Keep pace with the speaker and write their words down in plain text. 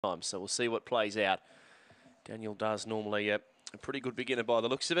time. So we'll see what plays out. Daniel Does normally a pretty good beginner by the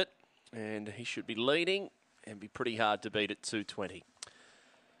looks of it, and he should be leading and be pretty hard to beat at 2:20.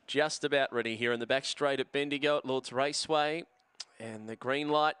 Just about ready here in the back straight at Bendigo at Lord's Raceway. And the green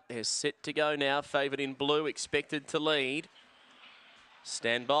light is set to go now. Favoured in blue, expected to lead.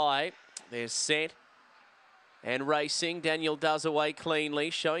 Stand by. There's set. And racing, Daniel Does away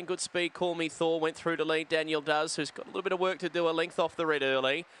cleanly, showing good speed. Call Me Thor went through to lead Daniel Does, who's got a little bit of work to do, a length off the red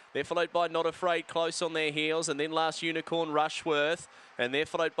early. They're followed by Not Afraid close on their heels, and then Last Unicorn Rushworth. And they're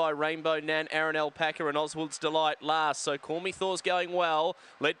followed by Rainbow Nan, Aaron Alpaca and Oswald's Delight last. So Call Me Thor's going well,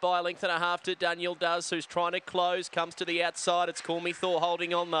 led by a length and a half to Daniel Does, who's trying to close, comes to the outside. It's Call Me Thor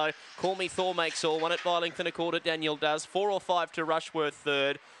holding on though. Call Me Thor makes all, won it by a length and a quarter, Daniel Does. 4 or 5 to Rushworth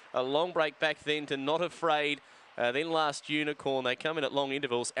third. A long break back then to Not Afraid. Then Last Unicorn, they come in at long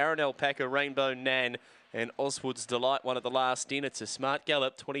intervals. Aaron Alpaca, Rainbow Nan and Oswald's Delight, one at the last in. It's a smart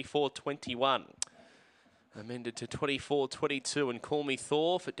gallop, 24.21. Amended to 24.22, and Call Me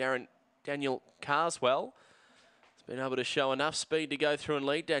Thor for Daniel Carswell. He's been able to show enough speed to go through and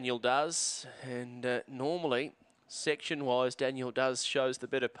lead, Daniel Does. And normally, section-wise, Daniel Does shows the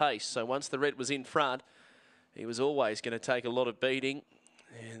better pace. So once the red was in front, he was always going to take a lot of beating.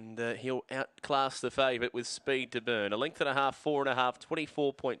 And he'll outclass the favourite with speed to burn. A length and a half, 4 and a half,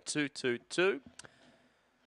 24.222.